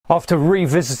After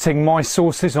revisiting my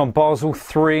sources on Basel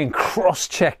III and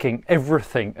cross-checking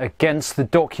everything against the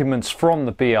documents from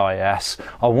the BIS,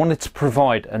 I wanted to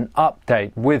provide an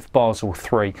update with Basel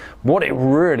III, what it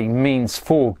really means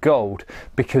for gold,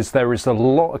 because there is a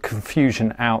lot of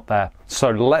confusion out there.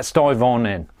 So let's dive on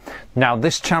in. Now,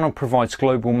 this channel provides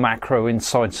global macro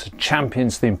insights and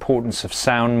champions the importance of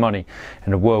sound money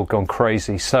in a world gone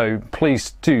crazy, so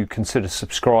please do consider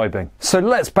subscribing. So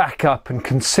let's back up and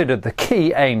consider the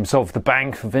key aims of the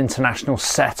Bank of International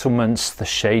Settlements, the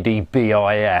shady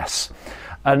BIS.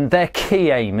 And their key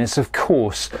aim is, of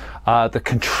course, the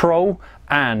control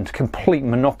and complete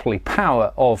monopoly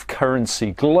power of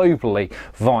currency globally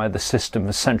via the system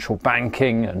of central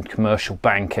banking and commercial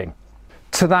banking.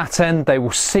 To that end, they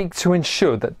will seek to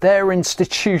ensure that their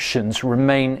institutions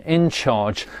remain in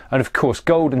charge, and of course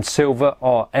gold and silver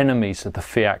are enemies of the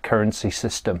fiat currency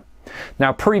system.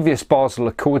 Now, previous Basel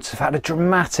Accords have had a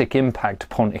dramatic impact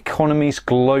upon economies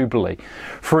globally.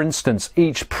 For instance,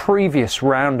 each previous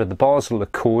round of the Basel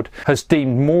Accord has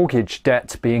deemed mortgage debt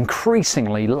to be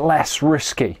increasingly less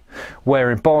risky,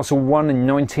 where in Basel I in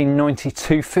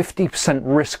 1992, 50%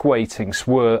 risk weightings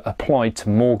were applied to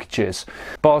mortgages.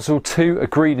 Basel II,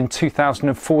 agreed in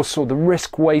 2004, saw the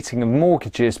risk weighting of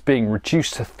mortgages being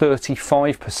reduced to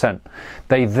 35%.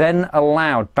 They then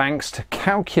allowed banks to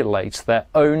calculate their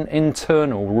own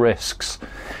internal risks.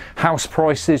 House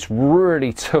prices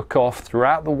really took off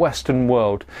throughout the Western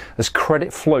world as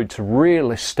credit flowed to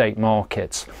real estate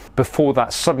markets before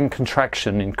that sudden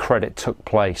contraction in credit took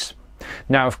place.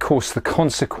 Now, of course, the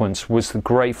consequence was the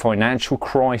great financial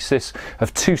crisis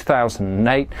of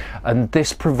 2008, and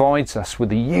this provides us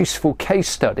with a useful case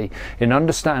study in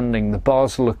understanding the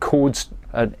Basel Accords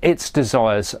and its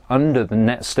desires under the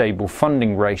net stable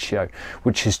funding ratio,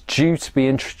 which is due to be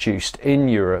introduced in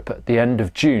Europe at the end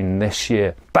of June this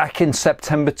year. Back in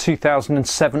September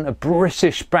 2007, a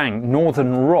British bank,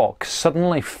 Northern Rock,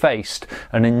 suddenly faced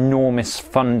an enormous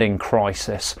funding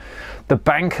crisis. The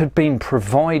bank had been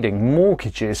providing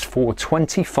mortgages for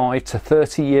 25 to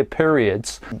 30-year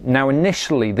periods. Now,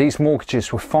 initially, these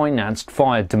mortgages were financed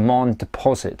via demand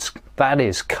deposits, that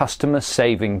is, customer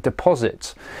saving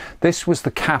deposits. This was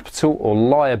the capital or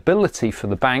liability for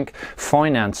the bank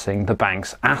financing the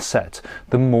bank's asset,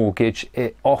 the mortgage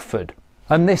it offered.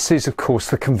 And this is, of course,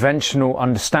 the conventional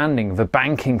understanding of a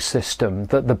banking system,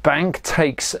 that the bank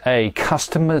takes a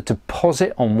customer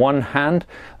deposit on one hand,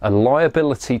 a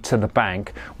liability to the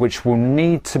bank, which will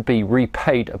need to be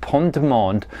repaid upon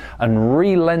demand, and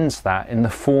re-lends that in the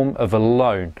form of a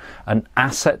loan, an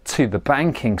asset to the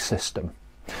banking system.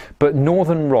 But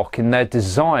Northern Rock, in their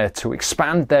desire to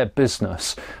expand their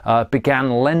business, began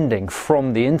lending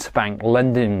from the interbank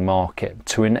lending market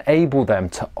to enable them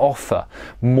to offer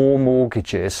more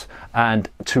mortgages and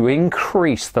to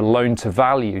increase the loan to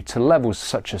value to levels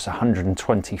such as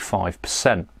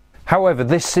 125%. However,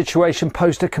 this situation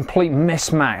posed a complete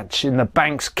mismatch in the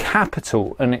bank's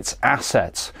capital and its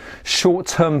assets.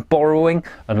 Short-term borrowing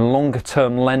and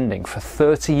longer-term lending for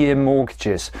 30-year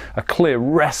mortgages, a clear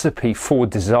recipe for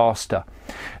disaster.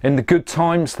 In the good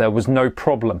times, there was no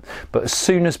problem, but as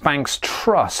soon as banks'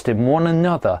 trust in one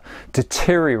another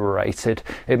deteriorated,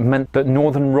 it meant that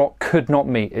Northern Rock could not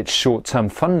meet its short-term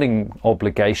funding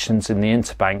obligations in the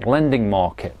interbank lending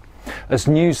market. As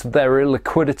news of their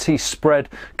illiquidity spread,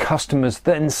 customers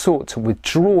then sought to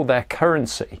withdraw their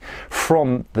currency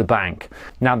from the bank.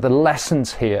 Now, the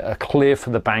lessons here are clear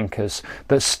for the bankers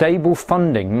that stable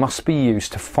funding must be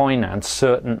used to finance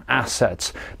certain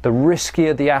assets. The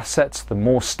riskier the assets, the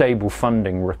more stable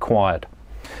funding required.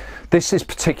 This is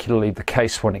particularly the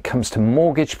case when it comes to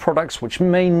mortgage products, which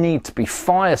may need to be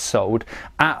fire sold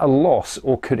at a loss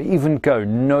or could even go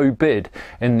no bid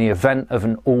in the event of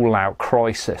an all-out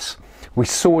crisis. We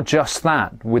saw just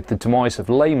that with the demise of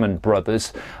Lehman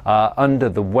Brothers under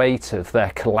the weight of their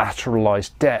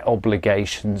collateralized debt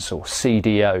obligations, or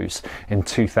CDOs, in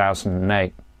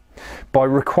 2008. By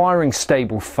requiring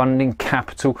stable funding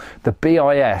capital, the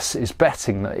BIS is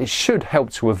betting that it should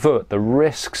help to avert the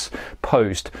risks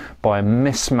posed by a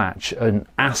mismatch in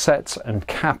assets and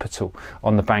capital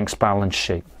on the bank's balance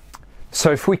sheet.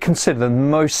 So if we consider the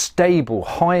most stable,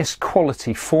 highest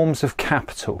quality forms of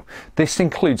capital, this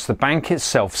includes the bank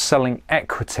itself selling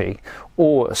equity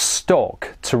or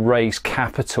stock to raise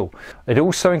capital. It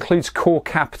also includes core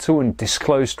capital and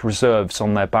disclosed reserves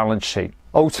on their balance sheet.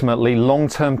 Ultimately,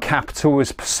 long-term capital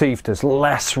is perceived as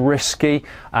less risky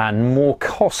and more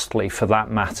costly, for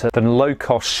that matter, than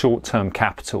low-cost short-term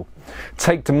capital.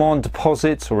 Take demand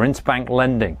deposits or interbank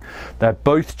lending. They're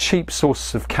both cheap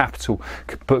sources of capital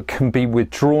but can be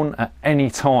withdrawn at any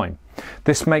time.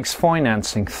 This makes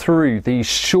financing through these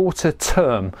shorter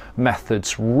term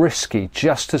methods risky,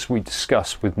 just as we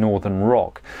discussed with Northern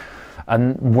Rock.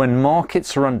 And when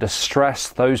markets are under stress,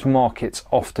 those markets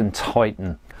often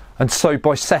tighten. And so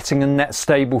by setting a net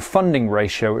stable funding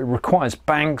ratio, it requires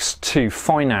banks to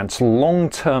finance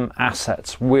long-term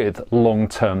assets with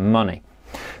long-term money.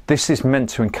 This is meant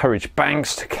to encourage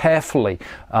banks to carefully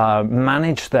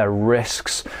manage their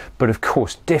risks, but of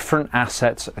course different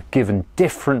assets are given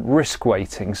different risk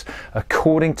weightings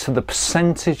according to the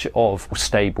percentage of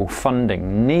stable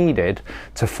funding needed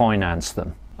to finance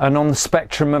them. And on the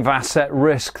spectrum of asset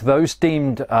risk, those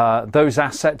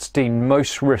assets deemed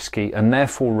most risky and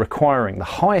therefore requiring the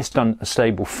highest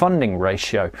unstable funding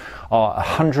ratio are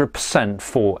 100%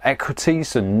 for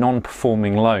equities and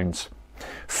non-performing loans,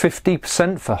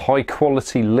 50% for high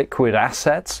quality liquid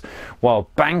assets, while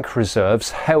bank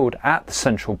reserves held at the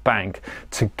central bank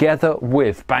together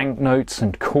with banknotes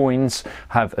and coins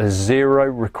have a 0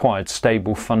 required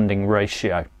stable funding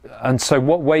ratio. And so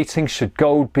what weighting should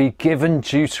gold be given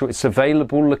due to its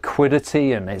available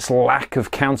liquidity and its lack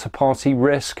of counterparty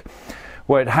risk?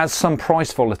 Well, it has some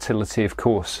price volatility, of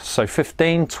course, so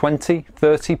 15, 20,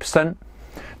 30%.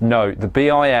 No, the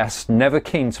BIS, never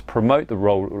keen to promote the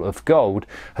role of gold,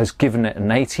 has given it an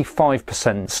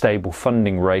 85% stable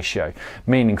funding ratio,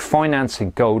 meaning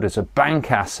financing gold as a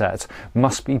bank asset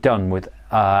must be done with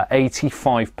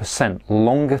 85%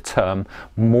 longer term,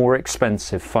 more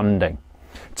expensive funding.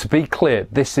 To be clear,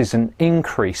 this is an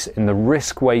increase in the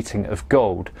risk weighting of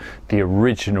gold, the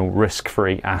original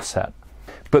risk-free asset.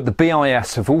 But the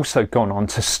BIS have also gone on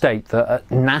to state that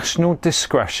at national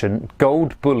discretion,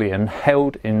 gold bullion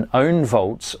held in own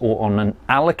vaults or on an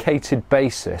allocated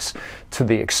basis, to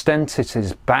the extent it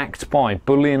is backed by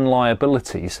bullion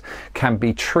liabilities, can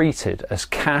be treated as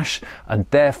cash and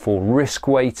therefore risk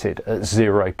weighted at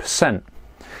 0%.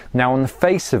 Now, on the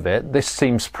face of it, this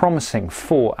seems promising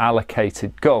for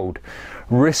allocated gold,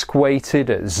 risk weighted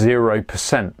at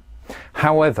 0%.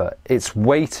 However, it's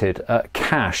weighted at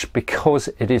cash because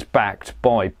it is backed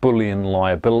by bullion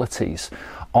liabilities,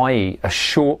 i.e. a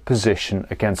short position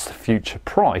against the future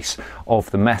price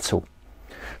of the metal.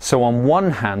 So on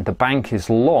one hand, the bank is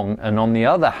long, and on the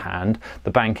other hand,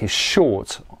 the bank is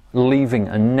short, leaving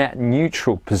a net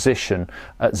neutral position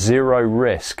at 0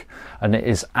 risk, and it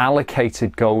is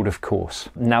allocated gold, of course.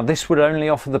 Now, this would only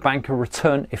offer the bank a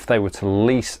return if they were to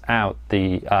lease out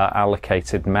the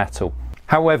allocated metal.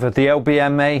 However, the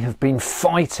LBMA have been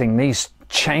fighting these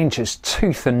changes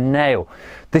tooth and nail.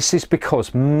 This is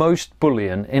because most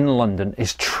bullion in London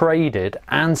is traded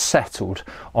and settled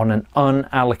on an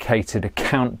unallocated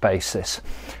account basis,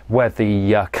 where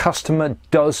the customer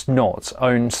does not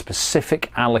own specific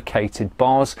allocated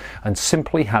bars and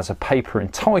simply has a paper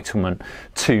entitlement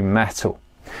to metal.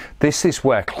 This is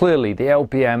where clearly the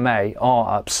LBMA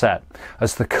are upset,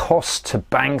 as the cost to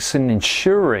banks in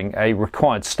ensuring a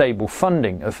required stable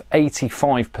funding of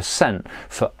 85%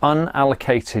 for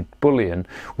unallocated bullion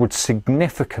would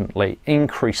significantly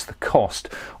increase the cost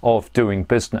of doing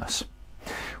business.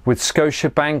 With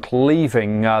Scotiabank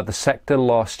leaving the sector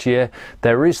last year,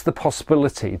 there is the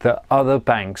possibility that other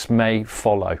banks may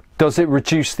follow. Does it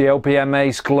reduce the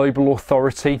LBMA's global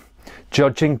authority?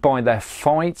 Judging by their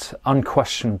fight,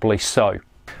 unquestionably so.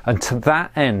 And to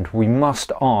that end, we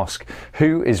must ask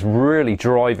who is really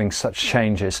driving such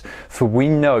changes, for we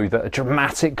know that a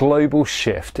dramatic global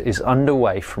shift is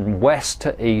underway from west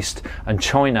to east, and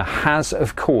China has,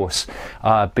 of course,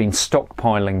 been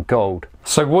stockpiling gold.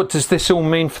 So what does this all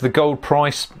mean for the gold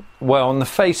price? Well, on the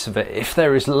face of it, if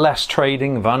there is less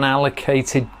trading of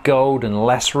unallocated gold and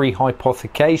less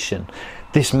rehypothecation,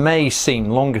 this may seem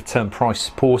longer term price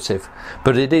supportive,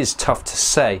 but it is tough to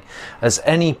say, as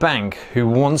any bank who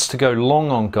wants to go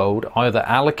long on gold, either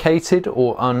allocated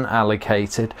or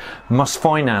unallocated, must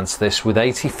finance this with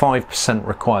 85%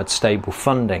 required stable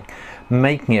funding,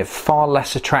 making it far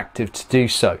less attractive to do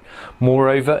so.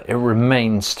 Moreover, it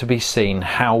remains to be seen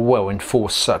how well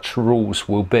enforced such rules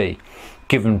will be,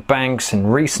 given banks in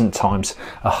recent times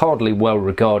are hardly well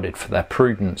regarded for their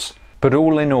prudence. But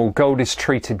all in all, gold is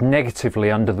treated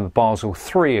negatively under the Basel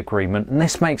III agreement, and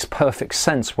this makes perfect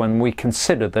sense when we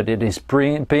consider that it is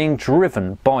being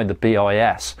driven by the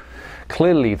BIS.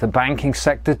 Clearly, the banking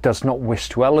sector does not wish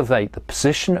to elevate the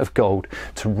position of gold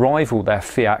to rival their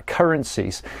fiat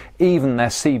currencies, even their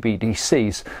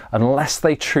CBDCs, unless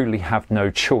they truly have no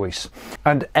choice.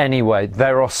 And anyway,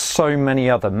 there are so many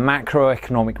other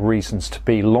macroeconomic reasons to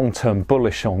be long-term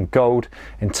bullish on gold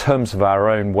in terms of our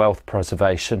own wealth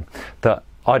preservation that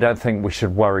I don't think we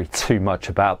should worry too much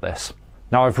about this.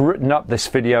 Now, I've written up this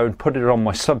video and put it on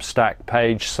my Substack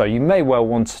page, so you may well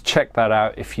want to check that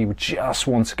out if you just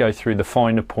want to go through the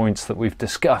finer points that we've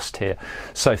discussed here.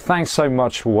 So thanks so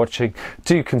much for watching.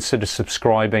 Do consider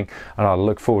subscribing, and I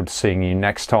look forward to seeing you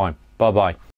next time. Bye bye.